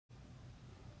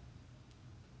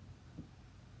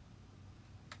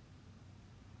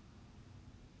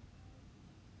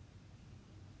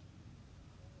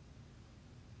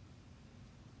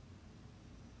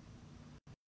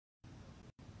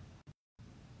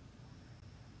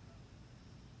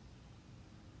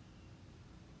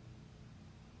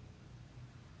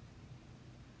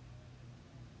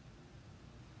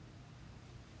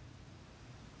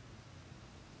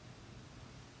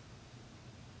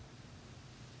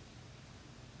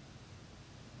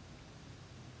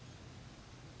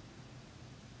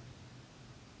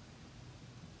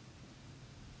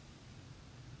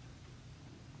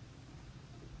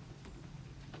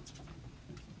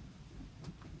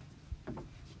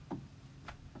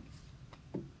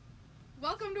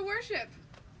to worship.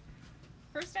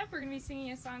 First up, we're going to be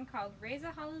singing a song called Raise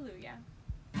a Hallelujah.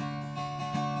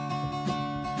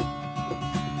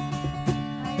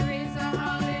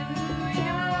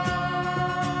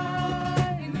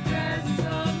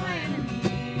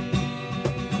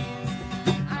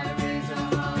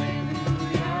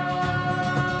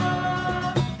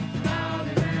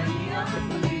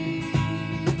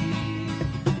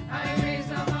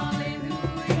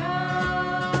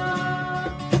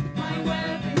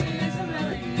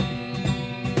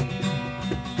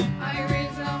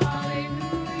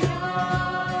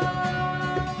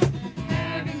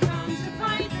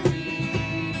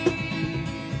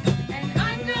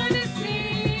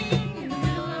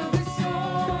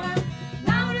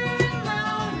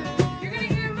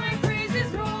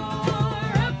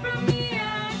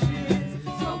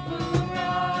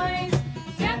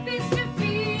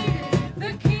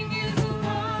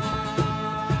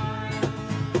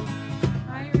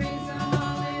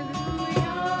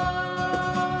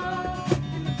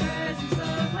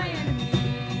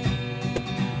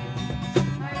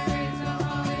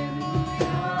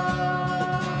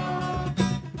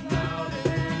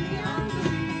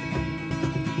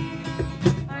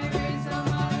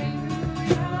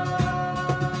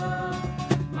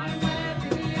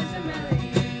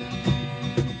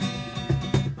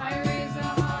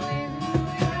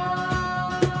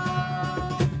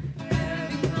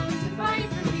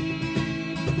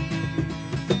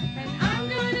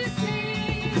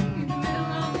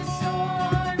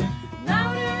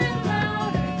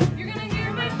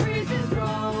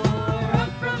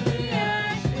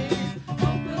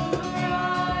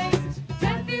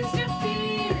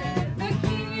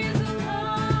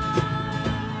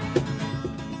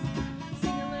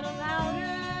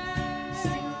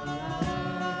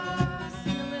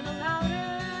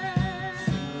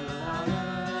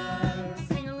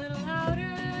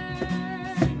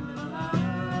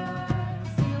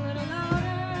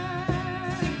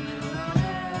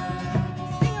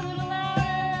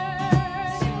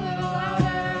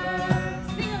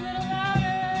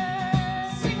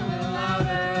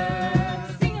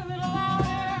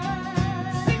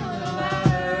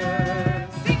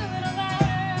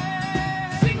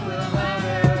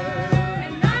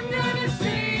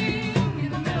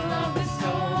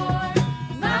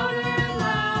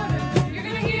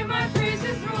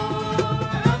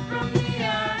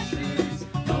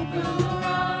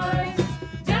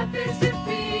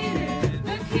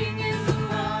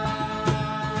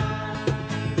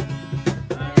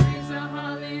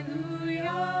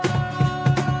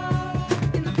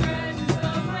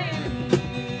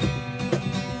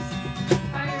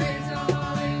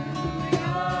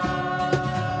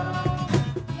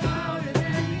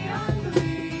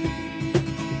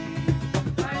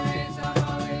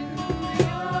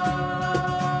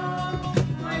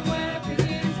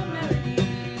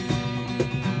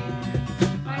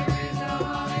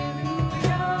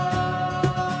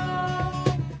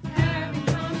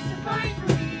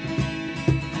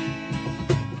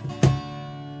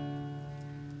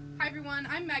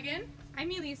 I'm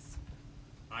Elise.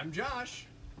 I'm Josh.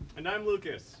 And I'm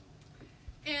Lucas.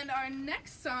 And our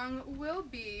next song will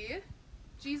be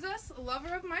Jesus,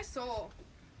 Lover of My Soul.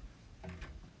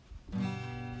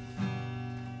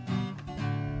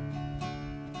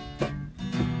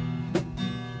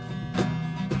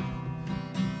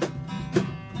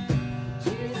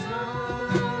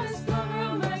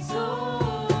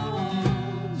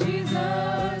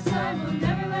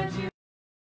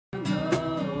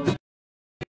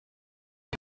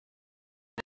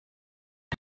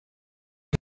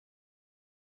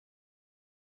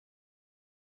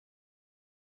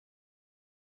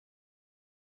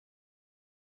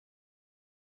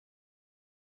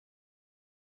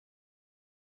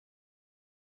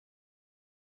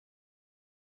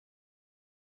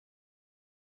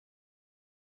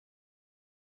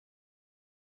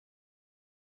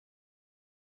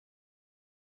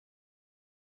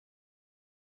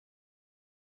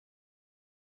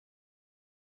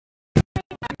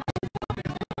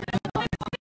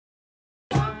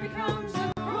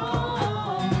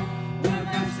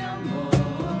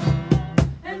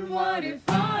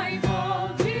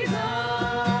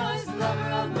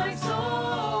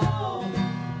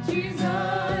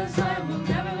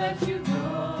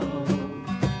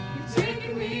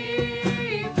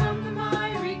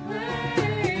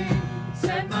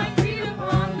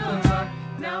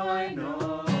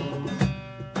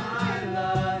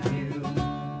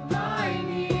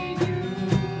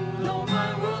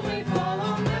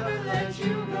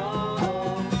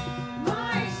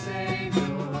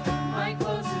 My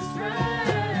closest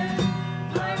friend.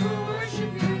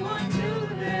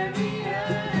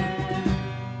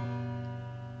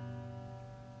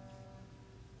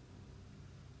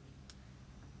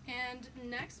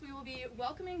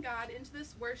 welcome God into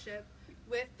this worship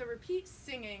with the repeat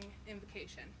singing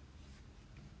invocation.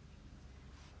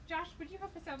 Josh, would you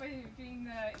help us out by doing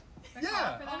the Yeah,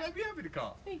 call for that? I'd be happy to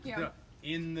call. Thank you. Yeah.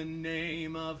 In the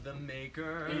name of the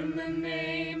Maker. In the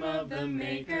name of the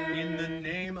Maker. In the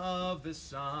name of the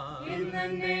Son. In the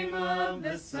name of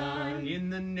the Son.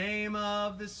 In the name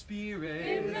of the Spirit.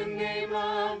 In the name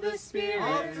of the Spirit.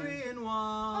 All three in one.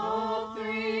 All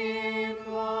three in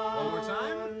one. One more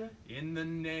time. In the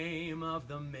name of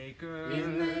the Maker.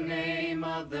 In the name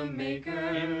of the Maker.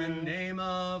 In the name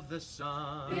of the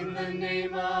Son. In the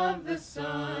name of the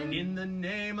Son. In the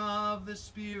name of the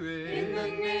Spirit. In the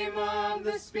name of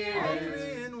the Spirit. All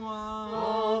three in one.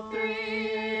 All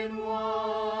three in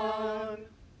one.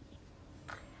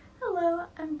 Hello,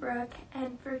 I'm Brooke,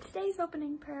 and for today's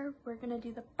opening prayer, we're going to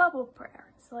do the bubble prayer.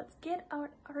 So let's get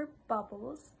out our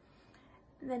bubbles,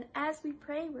 and then as we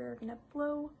pray, we're going to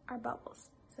blow our bubbles.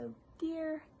 So,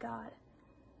 dear God,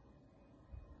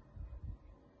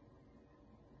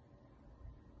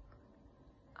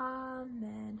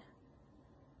 Amen.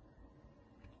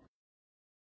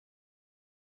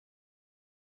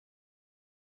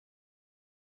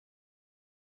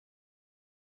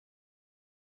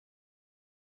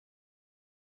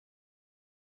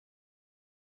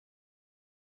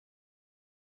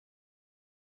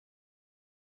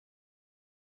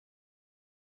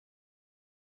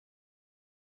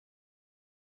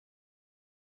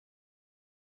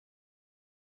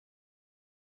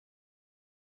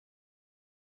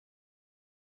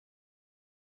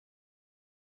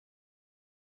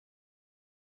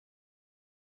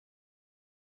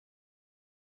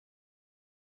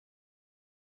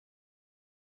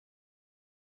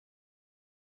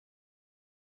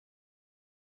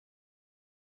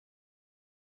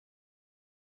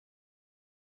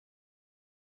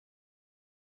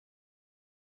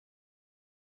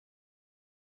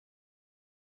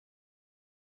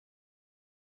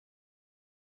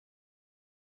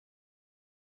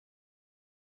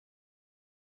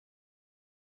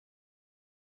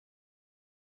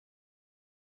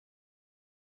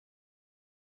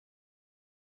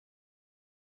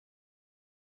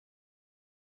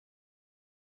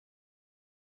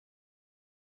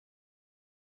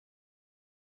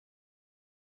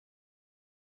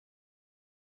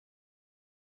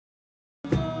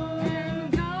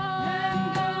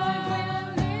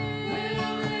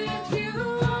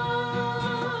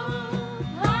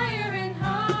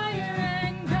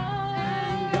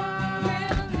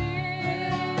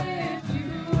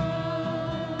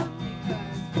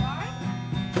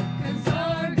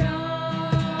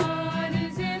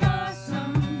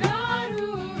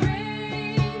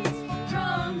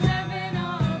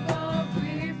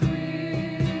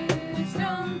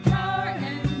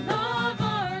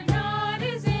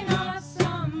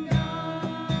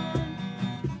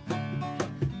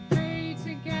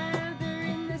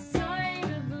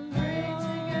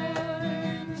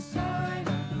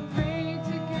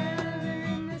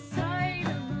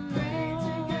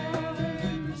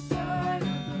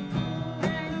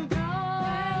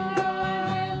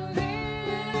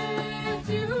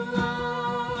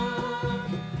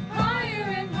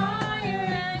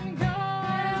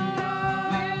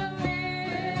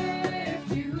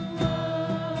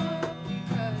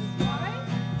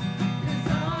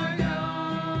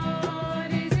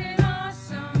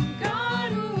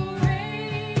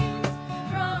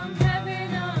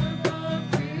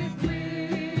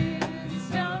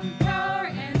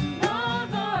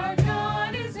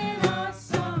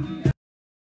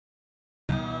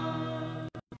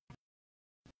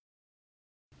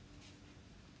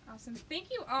 Awesome.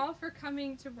 Thank you all for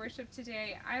coming to worship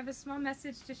today. I have a small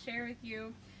message to share with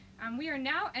you. We are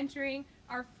now entering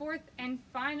our fourth and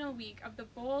final week of the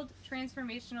Bold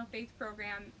Transformational Faith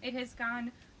Program. It has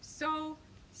gone so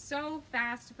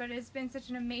fast, but it has been such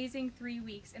an amazing 3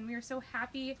 weeks, and we are so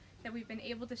happy that we've been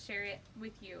able to share it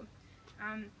with you.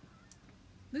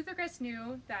 Luthercrest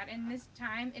knew that in this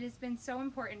time it has been so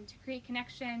important to create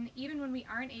connection even when we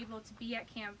aren't able to be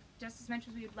at camp just as much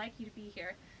as we would like you to be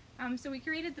here. So we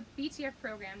created the BTF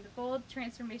program, the Bold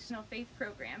Transformational Faith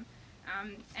Program,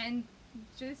 and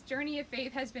this journey of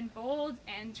faith has been bold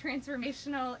and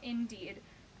transformational indeed.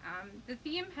 The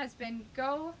theme has been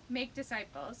Go Make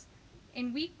Disciples.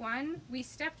 In week 1, we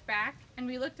stepped back and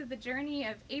we looked at the journey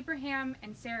of Abraham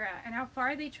and Sarah and how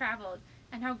far they traveled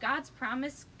and how God's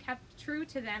promise kept true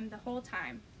to them the whole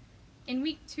time. In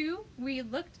week 2, we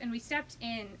looked and we stepped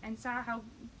in and saw how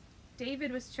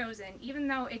David was chosen, even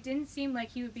though it didn't seem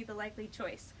like he would be the likely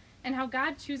choice, and how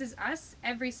God chooses us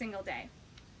every single day.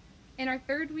 In our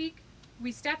 3rd week,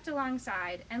 we stepped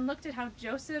alongside and looked at how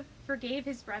Joseph forgave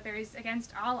his brothers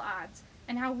against all odds,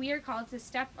 and how we are called to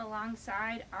step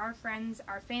alongside our friends,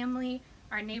 our family,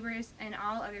 our neighbors, and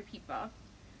all other people.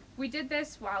 We did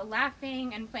this while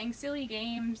laughing and playing silly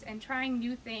games and trying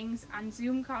new things on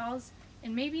Zoom calls,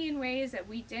 and maybe in ways that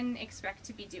we didn't expect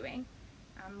to be doing.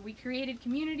 We created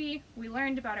community, we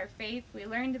learned about our faith, we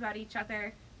learned about each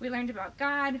other, we learned about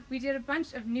God, we did a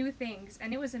bunch of new things,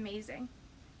 and it was amazing.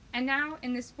 And now,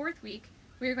 in this 4th week,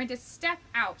 we are going to step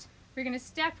out. We're going to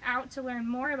step out to learn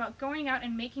more about going out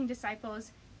and making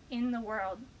disciples in the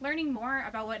world, learning more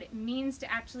about what it means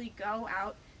to actually go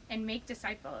out and make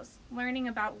disciples, learning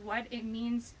about what it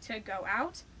means to go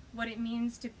out, what it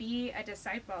means to be a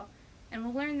disciple. And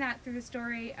we'll learn that through the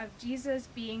story of Jesus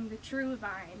being the true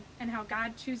vine and how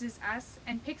God chooses us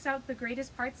and picks out the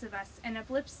greatest parts of us and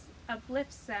uplifts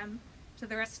them to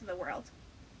the rest of the world.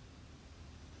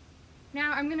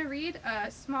 Now I'm going to read a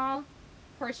small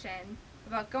portion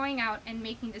about going out and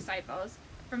making disciples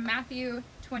from Matthew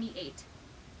 28.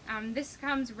 This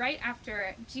comes right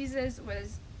after Jesus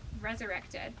was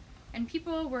resurrected, and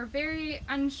people were very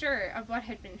unsure of what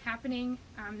had been happening.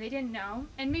 They didn't know,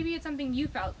 and maybe it's something you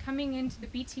felt coming into the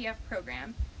BTF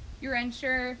program. You were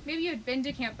unsure, maybe you had been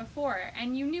to camp before,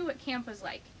 and you knew what camp was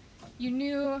like. You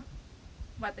knew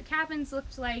what the cabins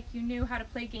looked like, you knew how to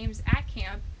play games at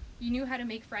camp, you knew how to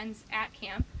make friends at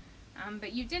camp,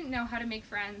 but you didn't know how to make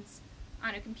friends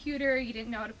on a computer, you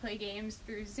didn't know how to play games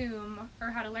through Zoom,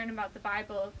 or how to learn about the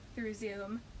Bible through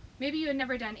Zoom. Maybe you had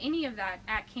never done any of that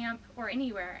at camp or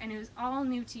anywhere, and it was all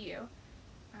new to you.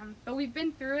 But we've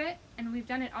been through it, and we've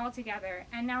done it all together,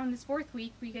 and now in this 4th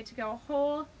week, we get to go a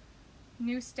whole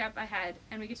new step ahead,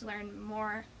 and we get to learn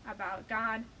more about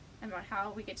God and about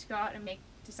how we get to go out and make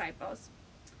disciples.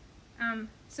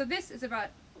 So this is about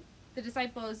the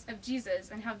disciples of Jesus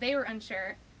and how they were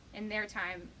unsure in their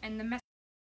time, and the message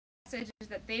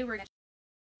that they were going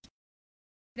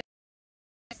to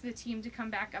ask the team to come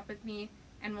back up with me,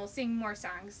 and we'll sing more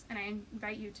songs, and I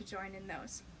invite you to join in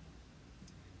those.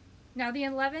 Now the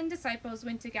 11 disciples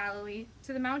went to Galilee,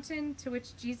 to the mountain to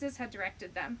which Jesus had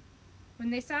directed them.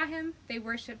 When they saw him, they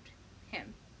worshipped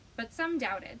him, but some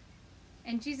doubted.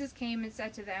 And Jesus came and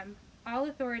said to them, "All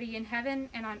authority in heaven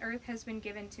and on earth has been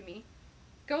given to me.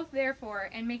 Go therefore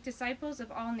and make disciples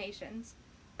of all nations,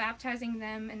 baptizing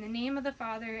them in the name of the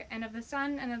Father and of the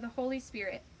Son and of the Holy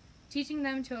Spirit, teaching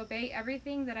them to obey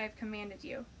everything that I have commanded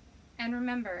you. And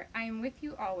remember, I am with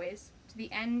you always, to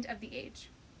the end of the age."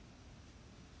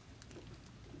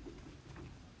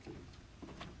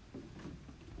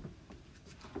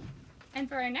 And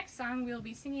for our next song, we'll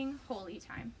be singing Holy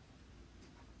Time.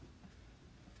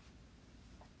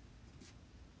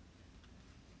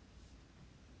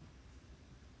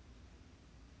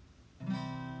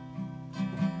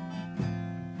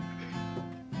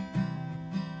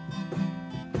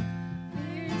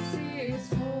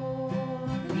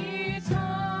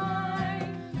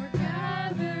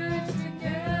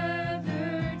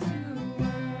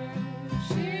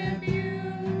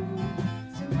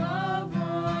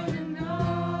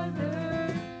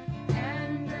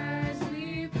 And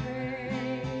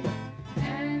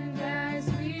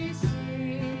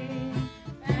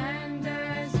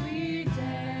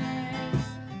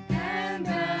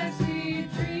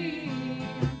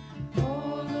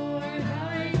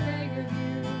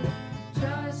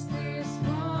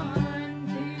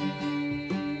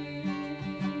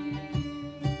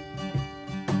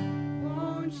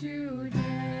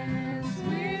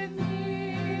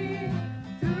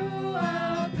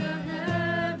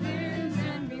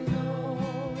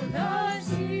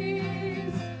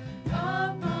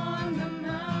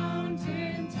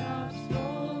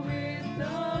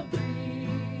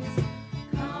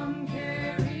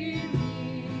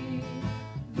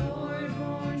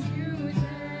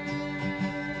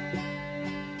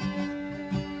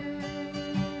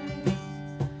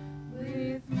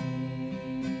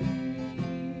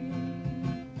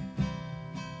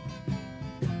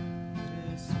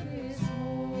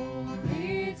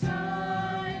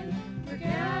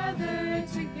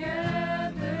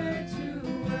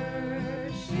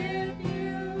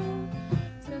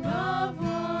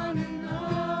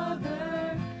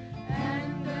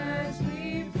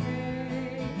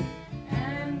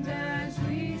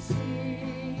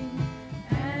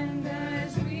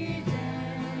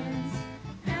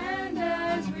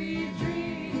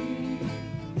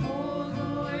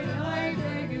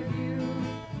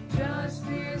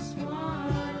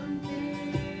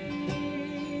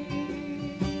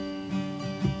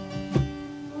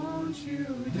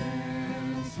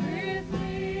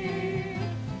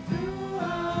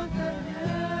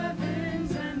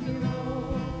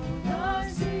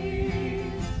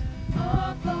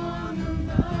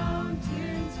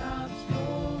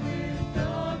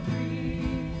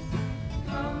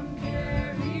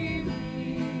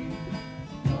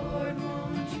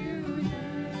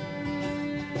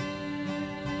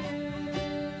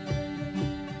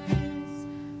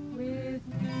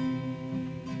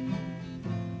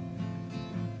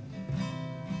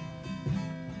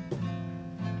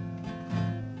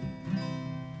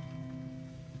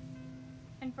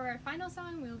our final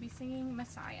song, we will be singing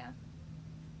Messiah.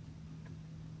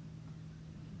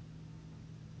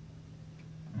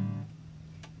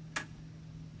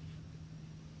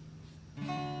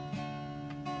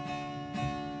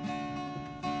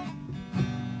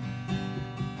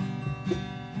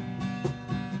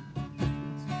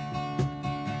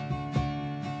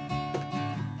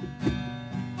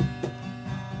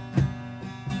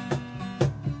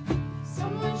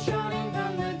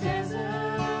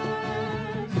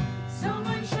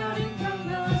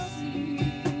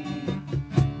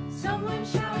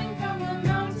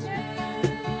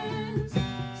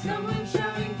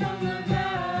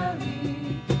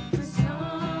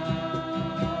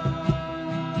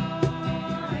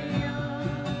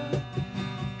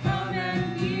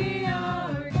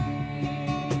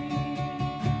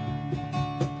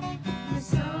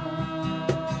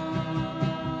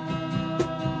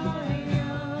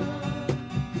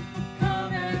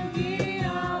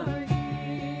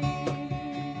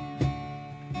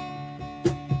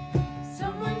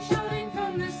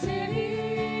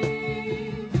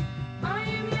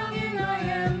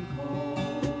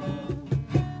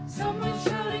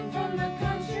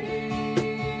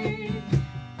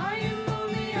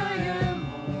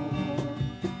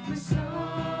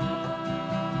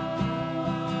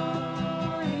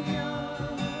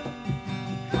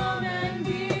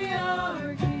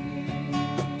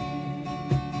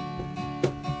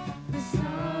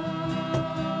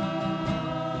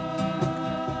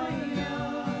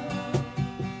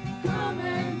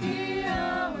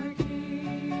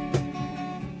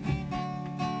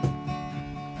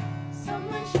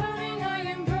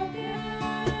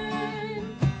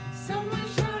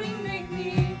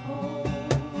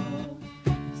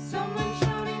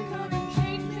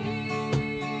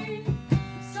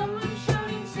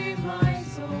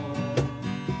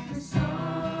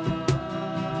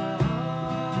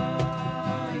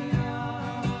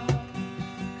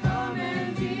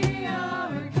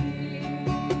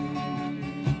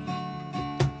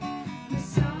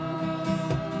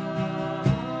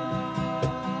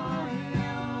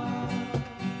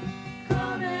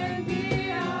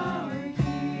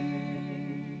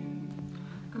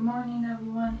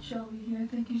 Shelby here.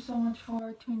 Thank you so much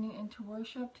for tuning into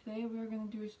worship. Today we're going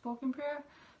to do a spoken prayer.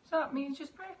 So that means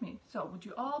just pray with me. So would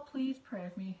you all please pray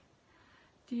with me?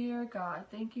 Dear God,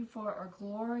 thank you for our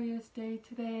glorious day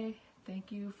today.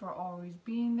 Thank you for always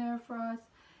being there for us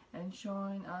and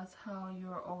showing us how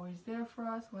you're always there for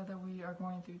us, whether we are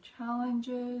going through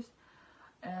challenges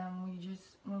and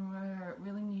when we're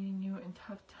really needing you in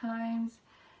tough times.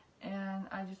 And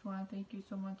I just want to thank you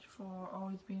so much for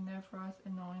always being there for us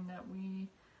and knowing that we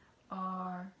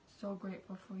are so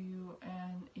grateful for you,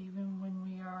 and even when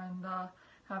we are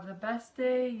have the best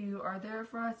day, you are there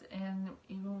for us, and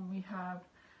even when we have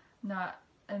not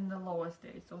in the lowest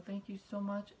day. So thank you so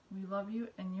much. We love you.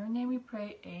 In your name we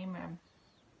pray. Amen.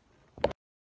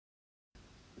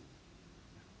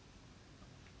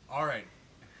 All right.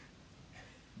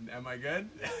 Am I good?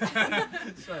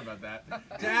 Sorry about that.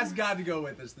 To ask God to go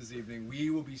with us this evening, we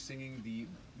will be singing "Be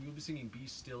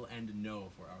Still and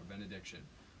Know" for our benediction.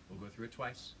 We'll go through it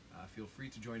twice. Feel free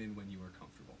to join in when you are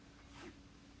comfortable.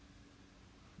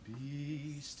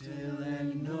 Be still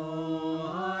and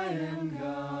know I am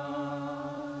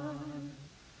God.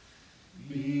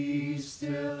 Be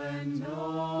still and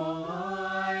know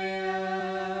I am.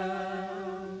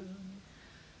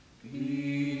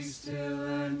 Be still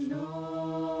and know.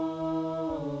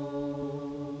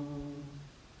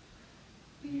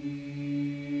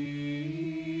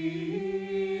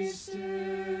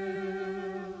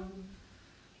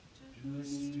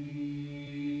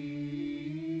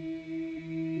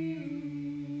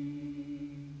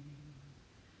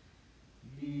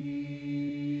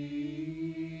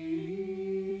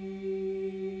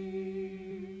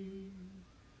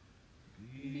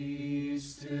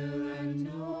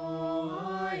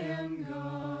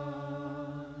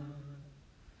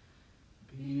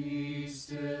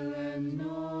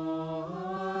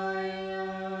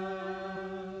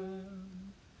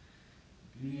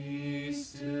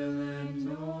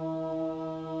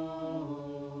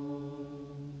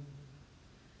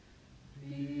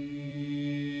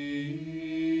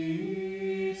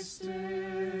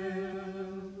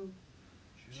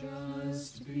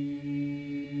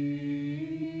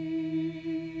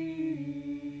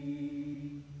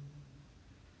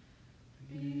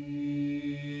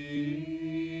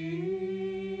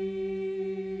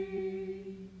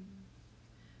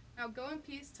 Now go in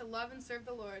peace to love and serve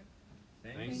the Lord.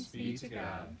 Thanks be to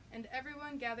God. And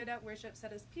everyone gathered at worship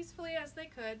said as peacefully as they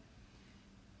could,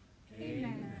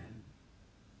 Amen.